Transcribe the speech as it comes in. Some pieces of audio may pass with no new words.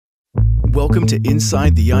Welcome to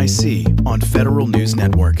Inside the IC on Federal News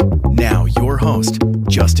Network. Now, your host,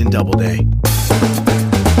 Justin Doubleday.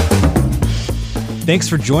 Thanks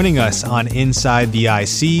for joining us on Inside the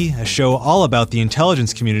IC, a show all about the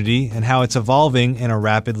intelligence community and how it's evolving in a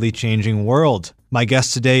rapidly changing world. My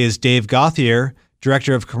guest today is Dave Gauthier,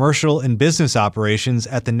 Director of Commercial and Business Operations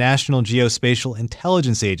at the National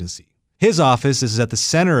Geospatial-Intelligence Agency. His office is at the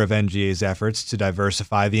center of NGA's efforts to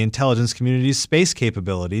diversify the intelligence community's space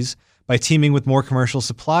capabilities by teaming with more commercial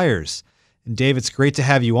suppliers. And Dave, it's great to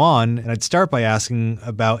have you on, and I'd start by asking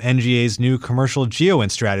about NGA's new commercial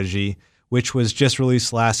GEOINT strategy, which was just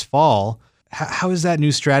released last fall. How is that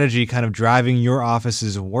new strategy kind of driving your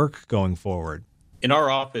office's work going forward? In our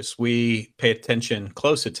office, we pay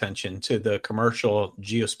close attention to the commercial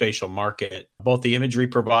geospatial market, both the imagery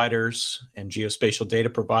providers and geospatial data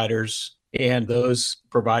providers, and those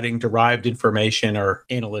providing derived information or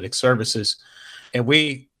analytic services. And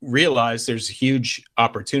we realize there's a huge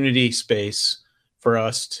opportunity space for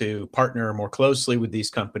us to partner more closely with these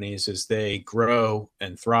companies as they grow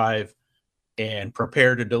and thrive and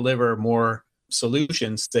prepare to deliver more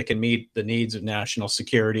solutions that can meet the needs of national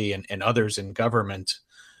security and others in government.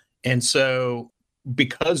 And so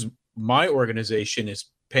because my organization is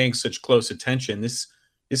paying such close attention, this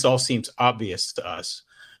all seems obvious to us.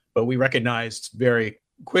 But we recognized very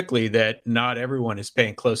quickly that not everyone is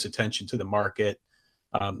paying close attention to the market.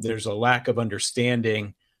 There's a lack of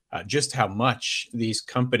understanding just how much these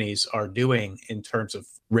companies are doing in terms of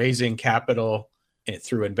raising capital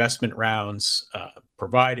through investment rounds,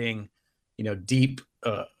 providing deep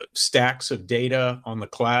stacks of data on the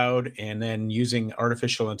cloud, and then using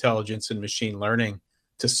artificial intelligence and machine learning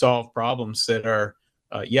to solve problems that are,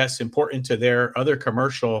 yes, important to their other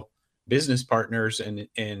commercial business partners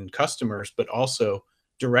and customers, but also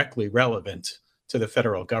directly relevant to the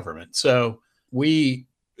federal government. So we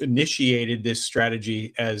initiated this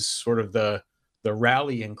strategy as sort of the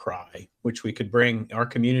rallying cry, which we could bring our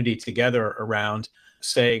community together around,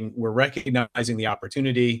 saying we're recognizing the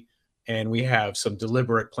opportunity and we have some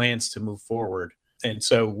deliberate plans to move forward. And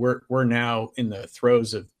so we're now in the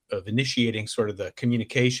throes of initiating sort of the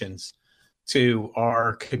communications to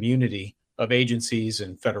our community of agencies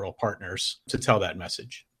and federal partners to tell that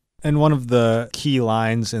message. And one of the key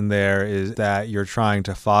lines in there is that you're trying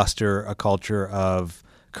to foster a culture of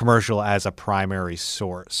commercial as a primary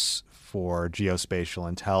source for geospatial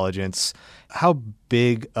intelligence. How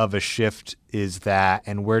big of a shift is that,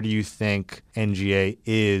 and where do you think NGA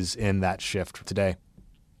is in that shift today?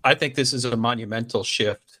 I think this is a monumental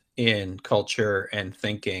shift in culture and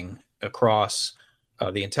thinking across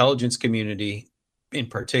the intelligence community in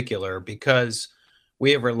particular, because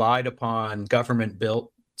we have relied upon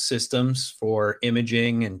government-built systems for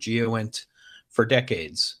imaging and GEOINT for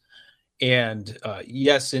decades. And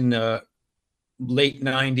yes, in the late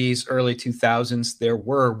 90s, early 2000s, there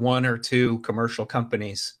were one or two commercial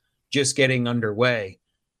companies just getting underway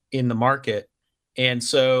in the market. And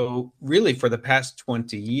so really for the past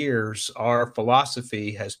 20 years, our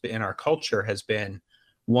philosophy has been, our culture has been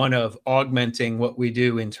one of augmenting what we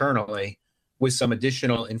do internally with some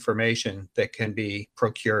additional information that can be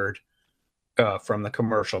procured from the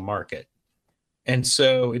commercial market. And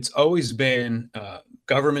so it's always been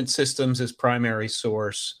government systems as primary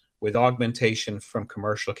source, with augmentation from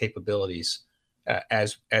commercial capabilities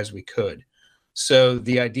as we could. So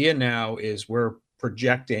the idea now is we're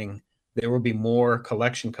projecting there will be more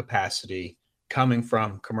collection capacity coming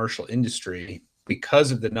from commercial industry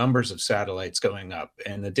because of the numbers of satellites going up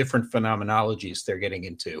and the different phenomenologies they're getting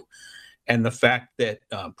into. And the fact that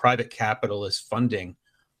private capital is funding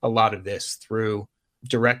a lot of this through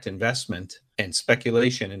direct investment and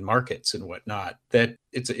speculation in markets and whatnot, that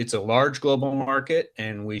it's a large global market,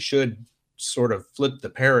 and we should sort of flip the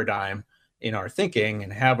paradigm in our thinking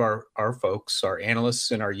and have our folks, our analysts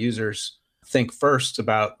and our users think first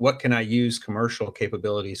about what can I use commercial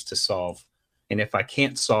capabilities to solve? And if I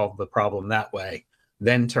can't solve the problem that way,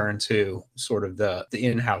 then turn to sort of the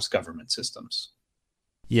in-house government systems.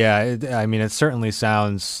 Yeah, it certainly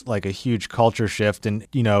sounds like a huge culture shift. And,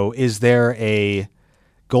 is there a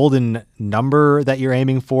golden number that you're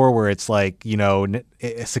aiming for where it's like,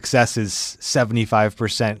 success is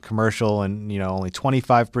 75% commercial and, only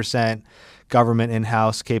 25% government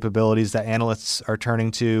in-house capabilities that analysts are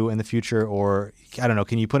turning to in the future? Or, I don't know,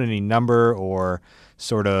 can you put any number or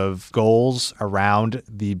sort of goals around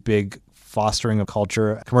the big fostering of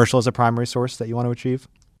culture, commercial as a primary source, that you want to achieve?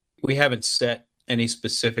 We haven't set any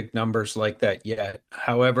specific numbers like that yet.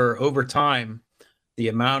 However, over time, the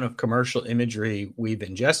amount of commercial imagery we've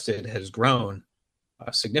ingested has grown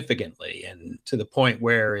significantly, and to the point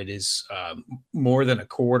where it is more than a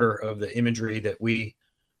quarter of the imagery that we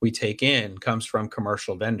take in comes from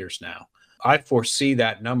commercial vendors now. I foresee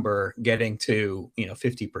that number getting to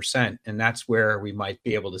 50%, and that's where we might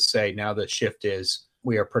be able to say now the shift is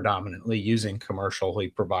we are predominantly using commercially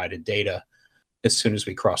provided data as soon as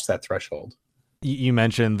we cross that threshold. You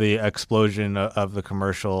mentioned the explosion of the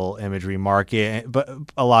commercial imagery market, but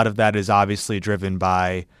a lot of that is obviously driven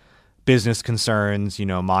by business concerns,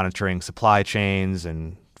 monitoring supply chains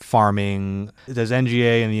and farming. Does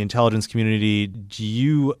NGA and the intelligence community, do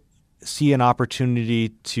you see an opportunity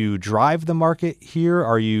to drive the market here?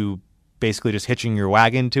 Are you basically just hitching your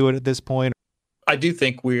wagon to it at this point? I do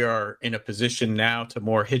think we are in a position now to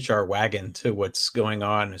more hitch our wagon to what's going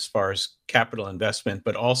on as far as capital investment,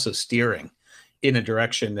 but also steering in a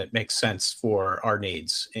direction that makes sense for our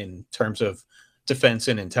needs in terms of defense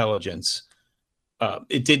and intelligence.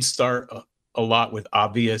 It did start a lot with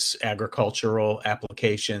obvious agricultural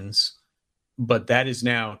applications, but that is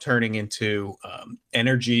now turning into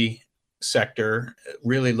energy sector,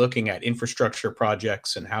 really looking at infrastructure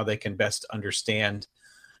projects and how they can best understand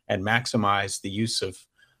and maximize the use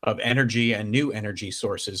of energy and new energy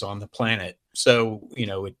sources on the planet. So,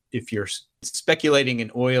 if you're speculating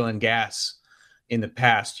in oil and gas in the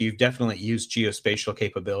past, you've definitely used geospatial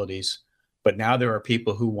capabilities, but now there are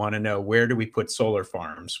people who want to know, where do we put solar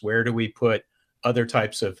farms? Where do we put other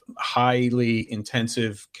types of highly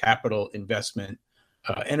intensive capital investment,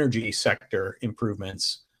 energy sector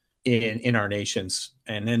improvements in our nations?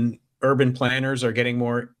 And then urban planners are getting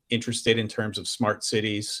more interested in terms of smart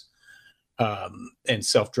cities and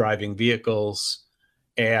self-driving vehicles.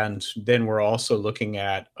 And then we're also looking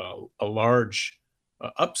at a large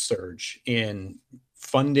upsurge in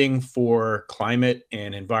funding for climate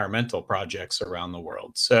and environmental projects around the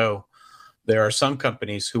world. So there are some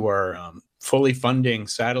companies who are fully funding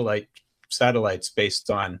satellites based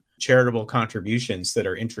on charitable contributions that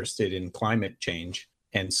are interested in climate change.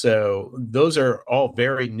 And so those are all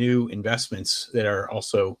very new investments that are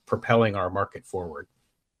also propelling our market forward.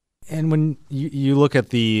 And when you look at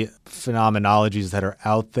the phenomenologies that are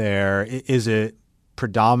out there, is it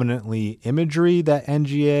predominantly imagery that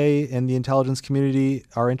NGA and the intelligence community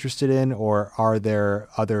are interested in, or are there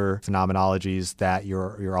other phenomenologies that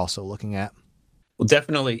you're also looking at? Well,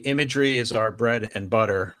 definitely imagery is our bread and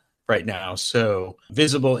butter right now. So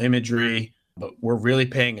visible imagery, but we're really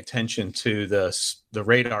paying attention to the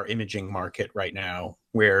radar imaging market right now,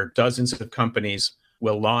 where dozens of companies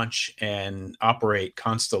will launch and operate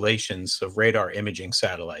constellations of radar imaging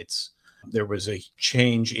satellites. There was a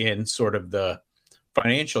change in sort of the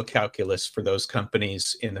financial calculus for those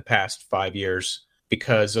companies in the past 5 years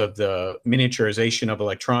because of the miniaturization of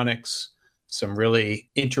electronics, some really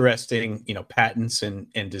interesting, patents and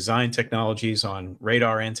design technologies on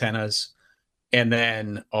radar antennas, and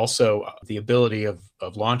then also the ability of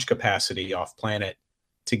launch capacity off planet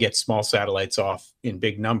to get small satellites off in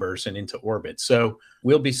big numbers and into orbit. So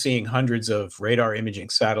we'll be seeing hundreds of radar imaging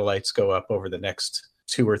satellites go up over the next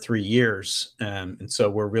 2 or 3 years. And so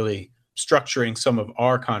we're really structuring some of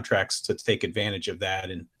our contracts to take advantage of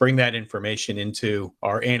that and bring that information into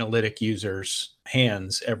our analytic users'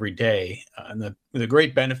 hands every day. And the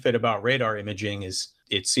great benefit about radar imaging is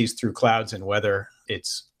it sees through clouds and weather.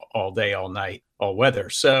 It's all day, all night, all weather.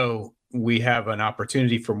 So we have an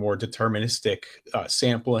opportunity for more deterministic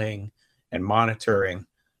sampling and monitoring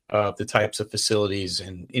of the types of facilities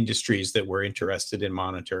and industries that we're interested in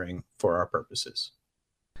monitoring for our purposes.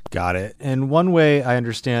 Got it. And one way I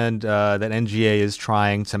understand that NGA is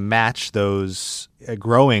trying to match those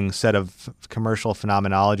growing set of commercial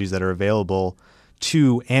phenomenologies that are available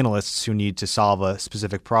to analysts who need to solve a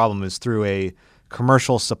specific problem is through a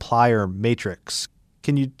commercial supplier matrix.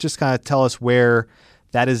 Can you just kind of tell us where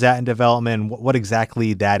that is at in development, what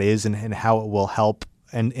exactly that is, and how it will help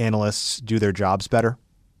analysts do their jobs better?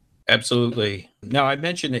 Absolutely. Now, I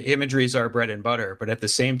mentioned that imagery is our bread and butter, but at the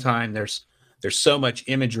same time, there's so much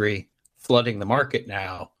imagery flooding the market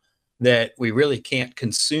now that we really can't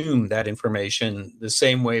consume that information the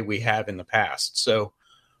same way we have in the past. So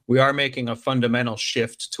we are making a fundamental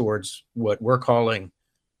shift towards what we're calling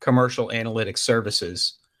commercial analytics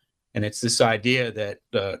services. And it's this idea that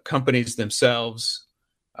the companies themselves,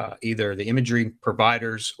 either the imagery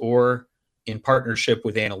providers or in partnership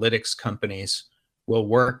with analytics companies, will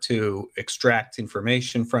work to extract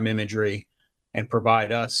information from imagery and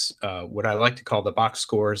provide us what I like to call the box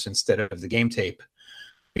scores instead of the game tape,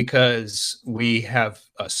 because we have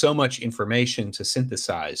so much information to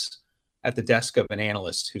synthesize at the desk of an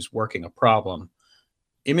analyst who's working a problem.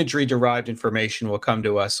 Imagery-derived information will come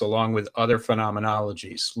to us along with other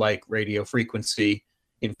phenomenologies like radio frequency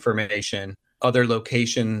information, other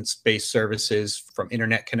locations-based services from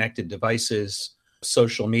internet-connected devices,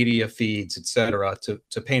 social media feeds, et cetera,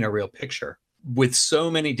 to paint a real picture. With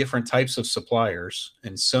so many different types of suppliers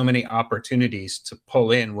and so many opportunities to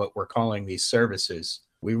pull in what we're calling these services,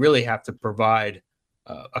 we really have to provide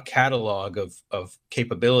a catalog of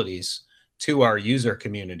capabilities to our user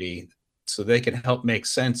community so they can help make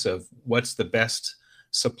sense of what's the best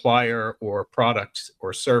supplier or product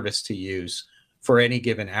or service to use for any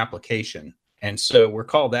given application. And so we're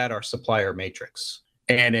called that our supplier matrix.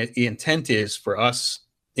 And the intent is for us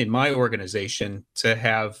in my organization to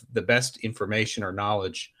have the best information or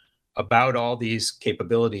knowledge about all these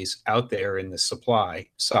capabilities out there in the supply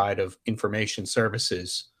side of information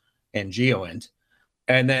services and GEOINT,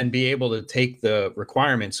 and then be able to take the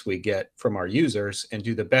requirements we get from our users and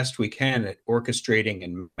do the best we can at orchestrating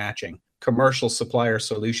and matching commercial supplier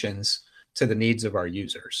solutions to the needs of our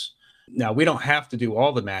users. Now, we don't have to do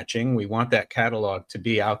all the matching. We want that catalog to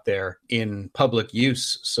be out there in public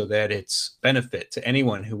use so that it's benefit to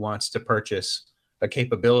anyone who wants to purchase a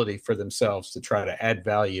capability for themselves to try to add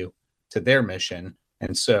value to their mission.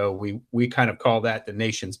 And so we kind of call that the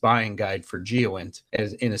nation's buying guide for GEOINT,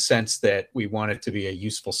 as in a sense that we want it to be a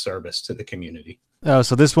useful service to the community. Oh,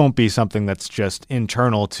 so this won't be something that's just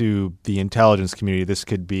internal to the intelligence community. This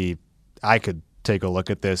could be, I could take a look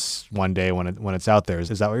at this one day when it's out there. Is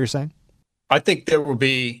that what you're saying? I think there will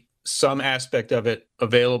be some aspect of it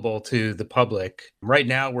available to the public. Right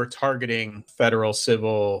now, we're targeting federal,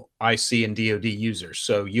 civil, IC, and DoD users.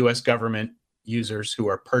 So U.S. government users who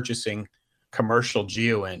are purchasing commercial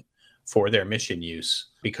GEOINT for their mission use,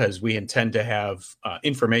 because we intend to have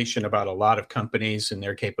information about a lot of companies and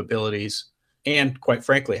their capabilities, and quite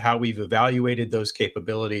frankly, how we've evaluated those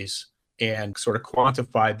capabilities and sort of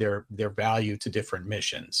quantified their value to different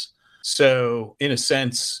missions. So in a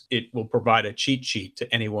sense, it will provide a cheat sheet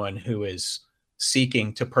to anyone who is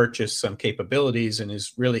seeking to purchase some capabilities and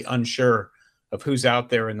is really unsure of who's out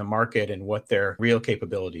there in the market and what their real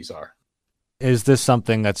capabilities are. Is this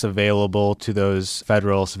something that's available to those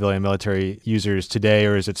federal, civilian, military users today,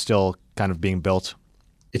 or is it still kind of being built?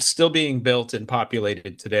 It's still being built and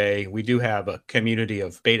populated today. We do have a community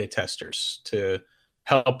of beta testers to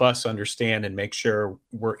help us understand and make sure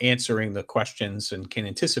we're answering the questions and can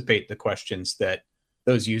anticipate the questions that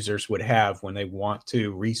those users would have when they want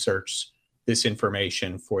to research this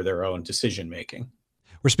information for their own decision making.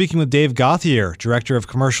 We're speaking with Dave Gauthier, Director of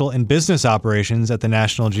Commercial and Business Operations at the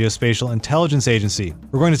National Geospatial-Intelligence Agency.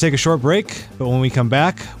 We're going to take a short break, but when we come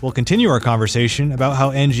back, we'll continue our conversation about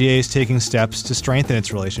how NGA is taking steps to strengthen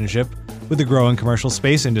its relationship with the growing commercial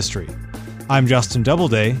space industry. I'm Justin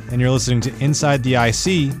Doubleday, and you're listening to Inside the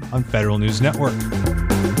IC on Federal News Network.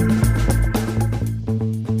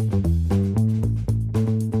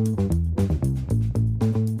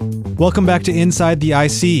 Welcome back to Inside the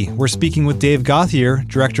IC. We're speaking with Dave Gauthier,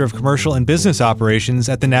 Director of Commercial and Business Operations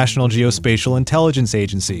at the National Geospatial-Intelligence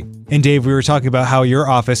Agency. And Dave, we were talking about how your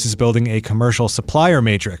office is building a commercial supplier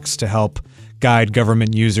matrix to help guide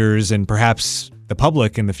government users and perhaps the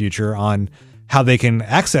public in the future on how they can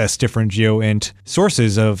access different GEOINT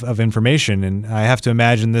sources of information. And I have to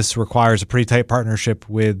imagine this requires a pretty tight partnership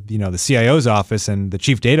with, the CIO's office and the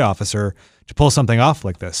chief data officer to pull something off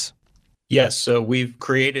like this. Yes, so we've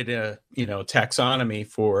created a taxonomy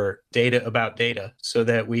for data about data so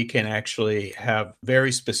that we can actually have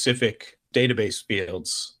very specific database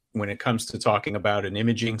fields when it comes to talking about an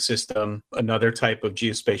imaging system, another type of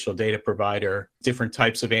geospatial data provider, different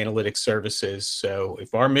types of analytic services. So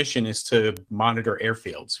if our mission is to monitor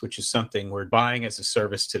airfields, which is something we're buying as a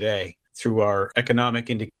service today through our economic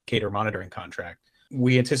indicator monitoring contract,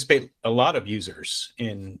 we anticipate a lot of users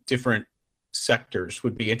in different sectors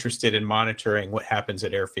would be interested in monitoring what happens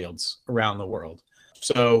at airfields around the world.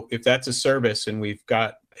 So if that's a service and we've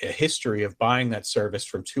got a history of buying that service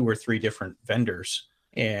from 2 or 3 different vendors,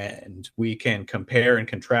 and we can compare and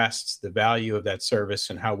contrast the value of that service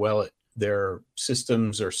and how well their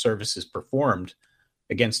systems or services performed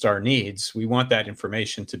against our needs, we want that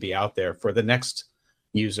information to be out there for the next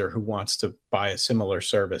user who wants to buy a similar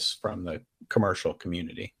service from the commercial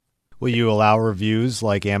community. Will you allow reviews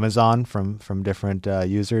like Amazon from different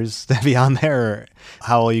users to be on there? Or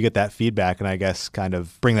how will you get that feedback and I guess kind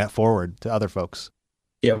of bring that forward to other folks?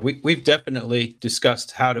 Yeah, we've definitely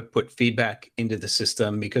discussed how to put feedback into the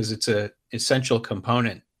system because it's an essential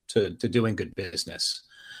component to doing good business.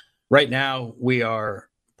 Right now, we are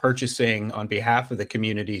purchasing on behalf of the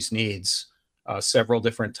community's needs several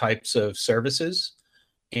different types of services.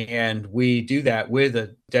 And we do that with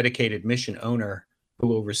a dedicated mission owner who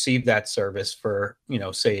will receive that service for,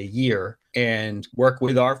 say a year, and work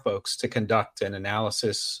with our folks to conduct an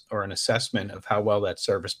analysis or an assessment of how well that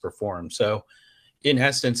service performs. So in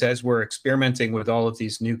essence, as we're experimenting with all of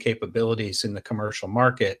these new capabilities in the commercial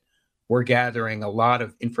market, we're gathering a lot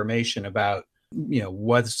of information about,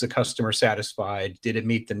 was the customer satisfied? Did it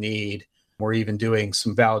meet the need? We're even doing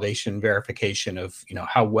some validation verification of,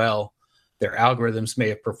 how well their algorithms may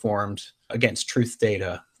have performed against truth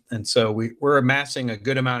data. And so we're amassing a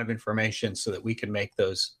good amount of information so that we can make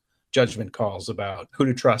those judgment calls about who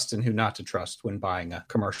to trust and who not to trust when buying a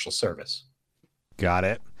commercial service. Got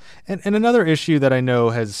it. And another issue that I know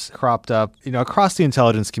has cropped up, across the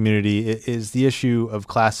intelligence community is the issue of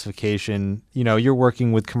classification. You're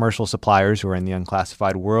working with commercial suppliers who are in the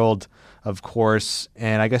unclassified world, of course,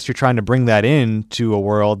 and I guess you're trying to bring that into a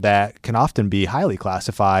world that can often be highly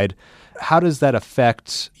classified. How does that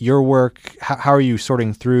affect your work? How are you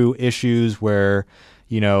sorting through issues where,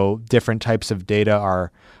 different types of data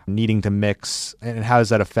are needing to mix, and how does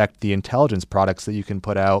that affect the intelligence products that you can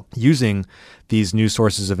put out using these new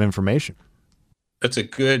sources of information? That's a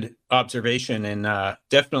good observation, and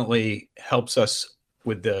definitely helps us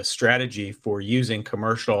with the strategy for using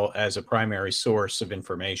commercial as a primary source of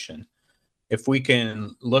information. If we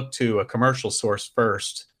can look to a commercial source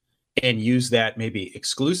first and use that maybe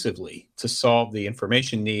exclusively to solve the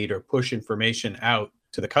information need or push information out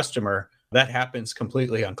to the customer, that happens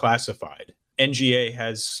completely unclassified. NGA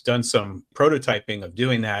has done some prototyping of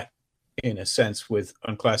doing that, in a sense, with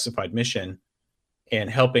unclassified mission and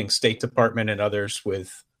helping State Department and others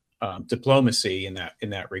with diplomacy in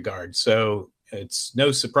that regard. So it's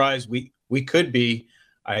no surprise we could be,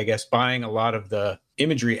 I guess, buying a lot of the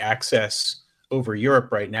imagery access over Europe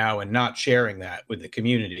right now and not sharing that with the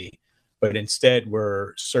community. But instead,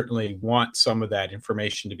 we're certainly want some of that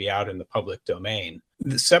information to be out in the public domain.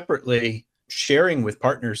 Separately, sharing with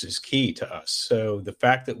partners is key to us. So the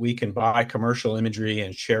fact that we can buy commercial imagery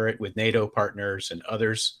and share it with NATO partners and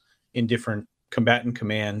others in different combatant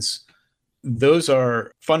commands, those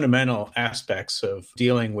are fundamental aspects of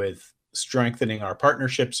dealing with strengthening our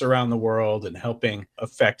partnerships around the world and helping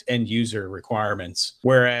affect end user requirements.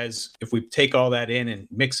 Whereas if we take all that in and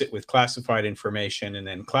mix it with classified information and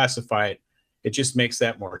then classify it, it just makes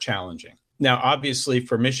that more challenging. Now, obviously,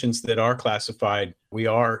 for missions that are classified, we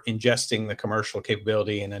are ingesting the commercial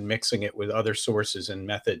capability and then mixing it with other sources and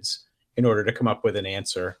methods in order to come up with an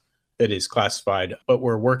answer that is classified. But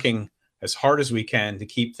we're working as hard as we can to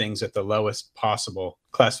keep things at the lowest possible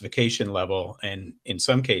classification level, and in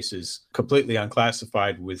some cases, completely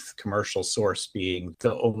unclassified, with commercial source being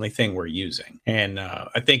the only thing we're using. And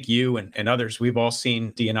I think you and others, we've all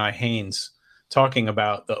seen D&I Haynes talking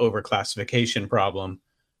about the overclassification problem,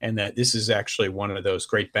 and that this is actually one of those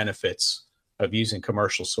great benefits of using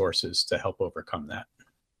commercial sources to help overcome that.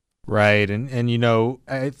 Right. And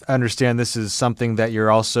I understand this is something that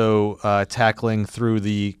you're also tackling through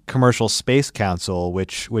the Commercial Space Council,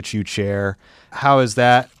 which you chair. How has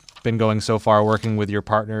that been going so far, working with your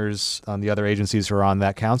partners on the other agencies who are on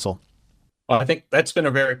that council? Well, I think that's been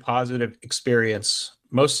a very positive experience,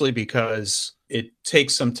 mostly because it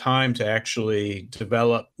takes some time to actually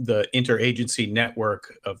develop the interagency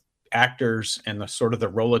network of actors and the sort of the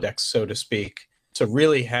Rolodex, so to speak, to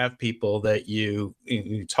really have people that you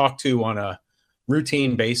talk to on a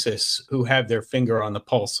routine basis who have their finger on the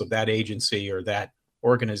pulse of that agency or that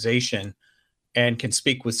organization and can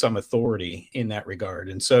speak with some authority in that regard.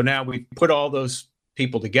 And so now we put all those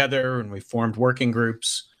people together and we formed working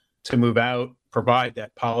groups to move out, provide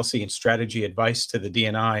that policy and strategy advice to the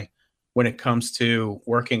D&I when it comes to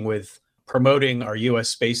working with promoting our U.S.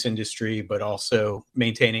 space industry, but also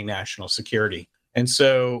maintaining national security. And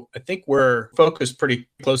so I think we're focused pretty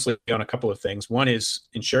closely on a couple of things. One is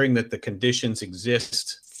ensuring that the conditions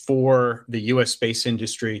exist for the U.S. space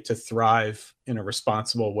industry to thrive in a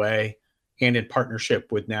responsible way and in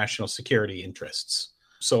partnership with national security interests.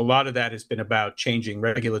 So a lot of that has been about changing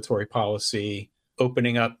regulatory policy,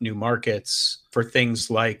 opening up new markets for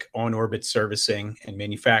things like on-orbit servicing and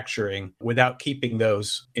manufacturing without keeping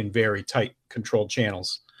those in very tight controlled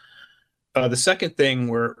channels. The second thing,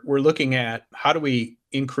 we're looking at how do we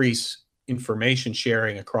increase information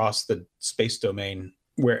sharing across the space domain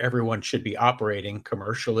where everyone should be operating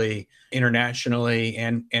commercially, internationally,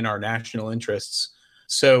 and our national interests.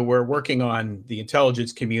 So we're working on the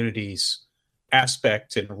intelligence community's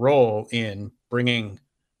aspect and role in bringing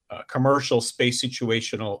commercial space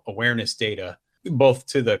situational awareness data, both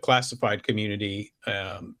to the classified community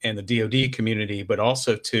and the DoD community, but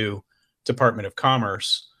also to Department of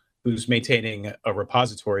Commerce, who's maintaining a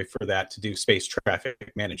repository for that to do space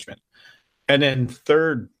traffic management. And then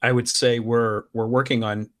third, I would say we're working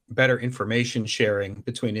on better information sharing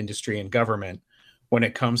between industry and government when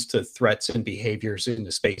it comes to threats and behaviors in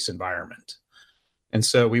the space environment. And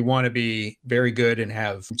so we want to be very good and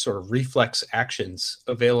have sort of reflex actions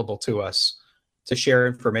available to us to share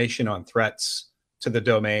information on threats to the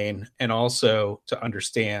domain and also to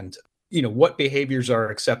understand, what behaviors are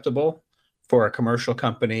acceptable for a commercial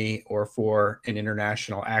company or for an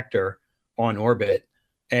international actor on orbit.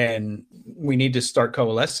 And we need to start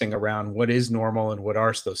coalescing around what is normal and what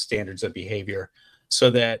are those standards of behavior so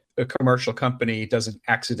that a commercial company doesn't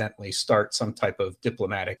accidentally start some type of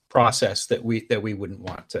diplomatic process that we wouldn't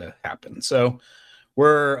want to happen. So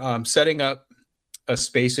we're setting up a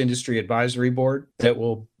space industry advisory board that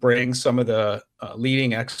will bring some of the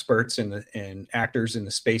leading experts and actors in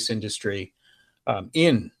the space industry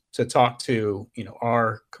in to talk to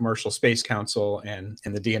our commercial space council and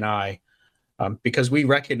the DNI. Because we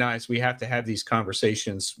recognize we have to have these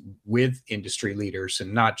conversations with industry leaders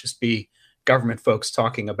and not just be government folks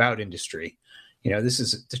talking about industry. This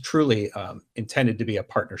is truly intended to be a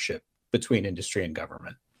partnership between industry and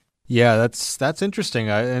government. Yeah, that's interesting.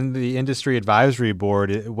 And the industry advisory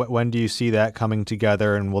board, when do you see that coming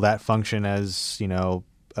together, and will that function as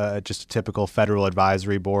just a typical federal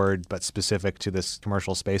advisory board, but specific to this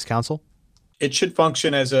commercial space council? It should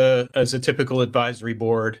function as a typical advisory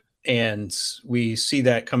board. And we see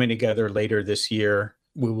that coming together later this year.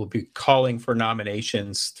 We will be calling for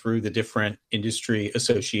nominations through the different industry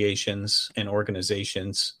associations and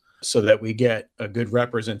organizations so that we get a good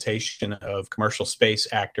representation of commercial space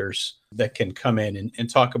actors that can come in and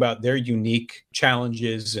talk about their unique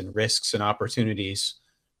challenges and risks and opportunities.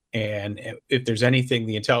 And if there's anything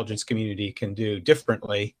the intelligence community can do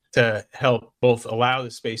differently to help both allow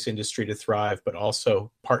the space industry to thrive, but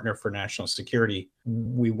also partner for national security,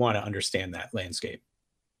 we want to understand that landscape.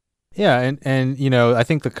 Yeah, and I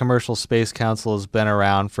think the Commercial Space Council has been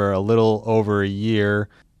around for a little over a year.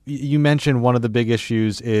 You mentioned one of the big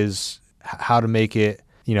issues is how to make it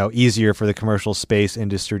easier for the commercial space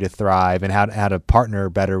industry to thrive and how to partner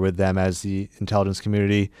better with them as the intelligence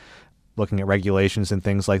community, looking at regulations and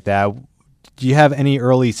things like that. Do you have any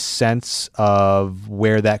early sense of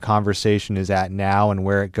where that conversation is at now and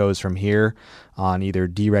where it goes from here on either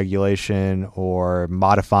deregulation or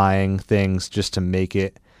modifying things just to make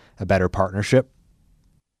it a better partnership?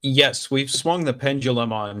 Yes, we've swung the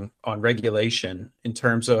pendulum on regulation in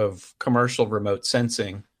terms of commercial remote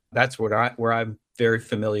sensing. That's where I'm very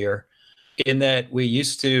familiar, in that we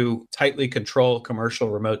used to tightly control commercial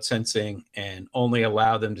remote sensing and only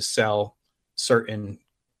allow them to sell certain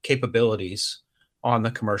capabilities on the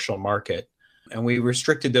commercial market. And we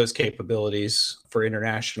restricted those capabilities for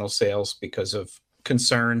international sales because of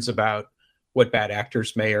concerns about what bad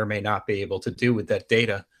actors may or may not be able to do with that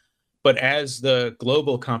data. But as the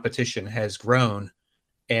global competition has grown,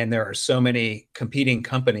 and there are so many competing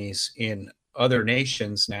companies in other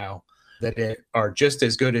nations now that are just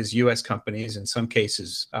as good as U.S. companies, in some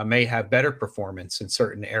cases may have better performance in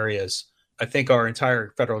certain areas, I think our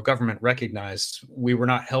entire federal government recognized we were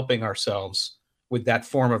not helping ourselves with that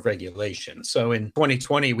form of regulation. So in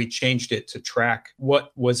 2020, we changed it to track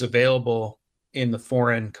what was available in the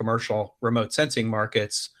foreign commercial remote sensing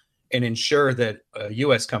markets and ensure that a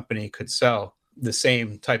U.S. company could sell the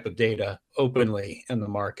same type of data openly in the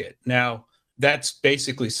market. Now, that's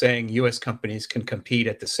basically saying U.S. companies can compete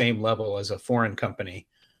at the same level as a foreign company.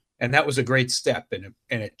 And that was a great step, and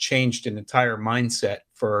it changed an entire mindset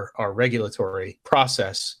for our regulatory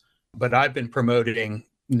process. But I've been promoting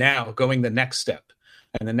now going the next step.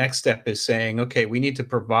 And the next step is saying, okay, we need to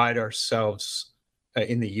provide ourselves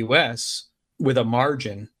in the U.S. with a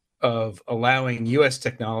margin of allowing U.S.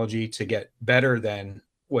 technology to get better than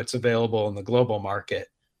what's available in the global market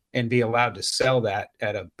and be allowed to sell that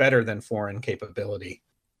at a better than foreign capability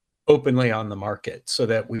openly on the market so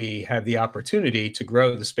that we have the opportunity to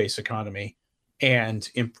grow the space economy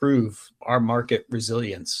and improve our market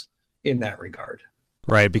resilience in that regard.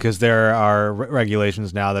 Right, because there are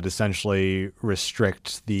regulations now that essentially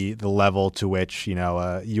restrict the level to which,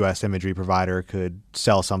 a U.S. imagery provider could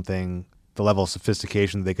sell something, the level of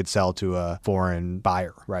sophistication that they could sell to a foreign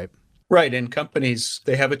buyer, right? Right, and companies,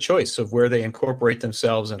 they have a choice of where they incorporate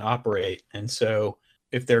themselves and operate. And so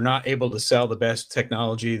if they're not able to sell the best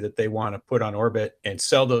technology that they want to put on orbit and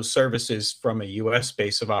sell those services from a U.S.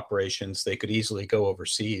 base of operations, they could easily go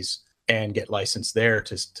overseas and get licensed there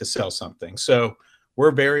to sell something. So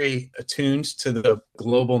we're very attuned to the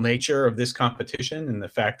global nature of this competition and the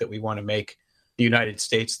fact that we want to make the United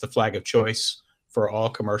States the flag of choice for all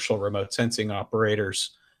commercial remote sensing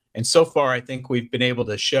operators. And so far, I think we've been able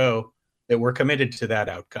to show that we're committed to that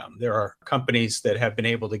outcome. There are companies that have been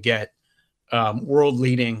able to get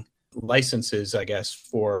world-leading licenses, I guess,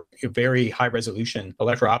 for very high-resolution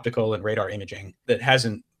electro-optical and radar imaging that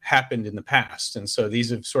hasn't happened in the past. And so these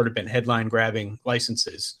have sort of been headline-grabbing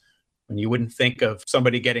licenses. And you wouldn't think of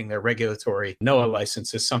somebody getting their regulatory NOAA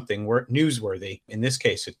license as something newsworthy. In this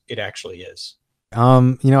case, it actually is. I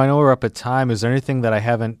know we're up at time. Is there anything that I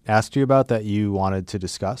haven't asked you about that you wanted to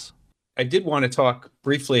discuss? I did want to talk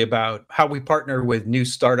briefly about how we partner with new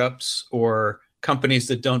startups or companies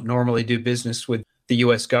that don't normally do business with the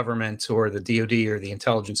U.S. government or the DoD or the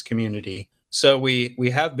intelligence community. So we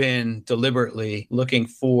have been deliberately looking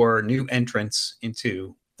for new entrants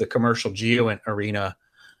into the commercial GEOINT arena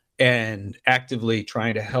and actively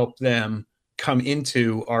trying to help them come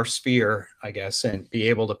into our sphere, I guess, and be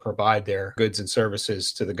able to provide their goods and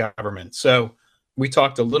services to the government. So we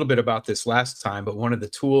talked a little bit about this last time, but one of the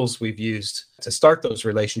tools we've used to start those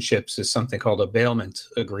relationships is something called a bailment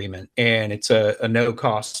agreement. And it's a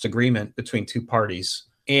no-cost agreement between two parties.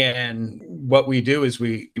 And what we do is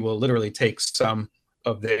we will literally take some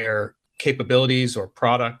of their capabilities or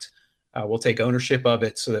product. We'll take ownership of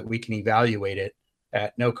it so that we can evaluate it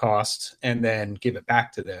at no cost and then give it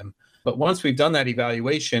back to them. But once we've done that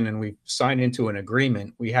evaluation and we've signed into an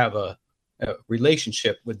agreement, we have a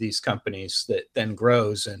relationship with these companies that then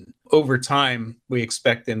grows. And over time, we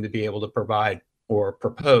expect them to be able to provide or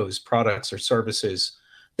propose products or services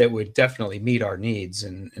that would definitely meet our needs.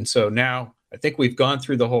 And so now I think we've gone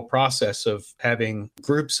through the whole process of having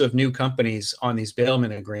groups of new companies on these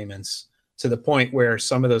bailment agreements to the point where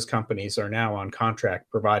some of those companies are now on contract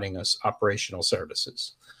providing us operational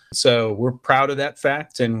services. So we're proud of that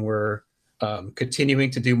fact, and we're continuing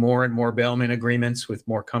to do more and more bailment agreements with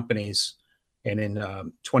more companies. And in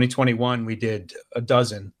 2021, we did a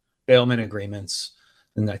dozen bailment agreements.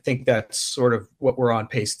 And I think that's sort of what we're on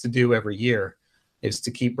pace to do every year, is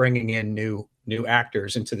to keep bringing in new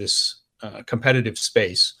actors into this competitive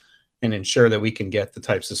space and ensure that we can get the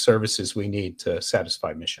types of services we need to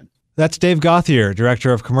satisfy mission. That's Dave Gauthier,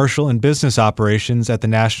 Director of Commercial and Business Operations at the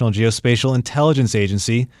National Geospatial-Intelligence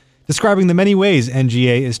Agency, describing the many ways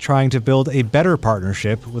NGA is trying to build a better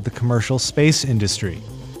partnership with the commercial space industry.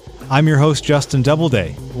 I'm your host, Justin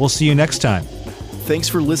Doubleday. We'll see you next time. Thanks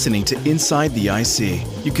for listening to Inside the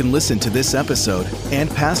IC. You can listen to this episode and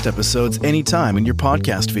past episodes anytime in your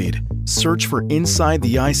podcast feed. Search for Inside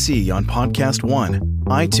the IC on Podcast One,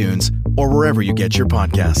 iTunes, or wherever you get your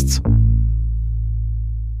podcasts.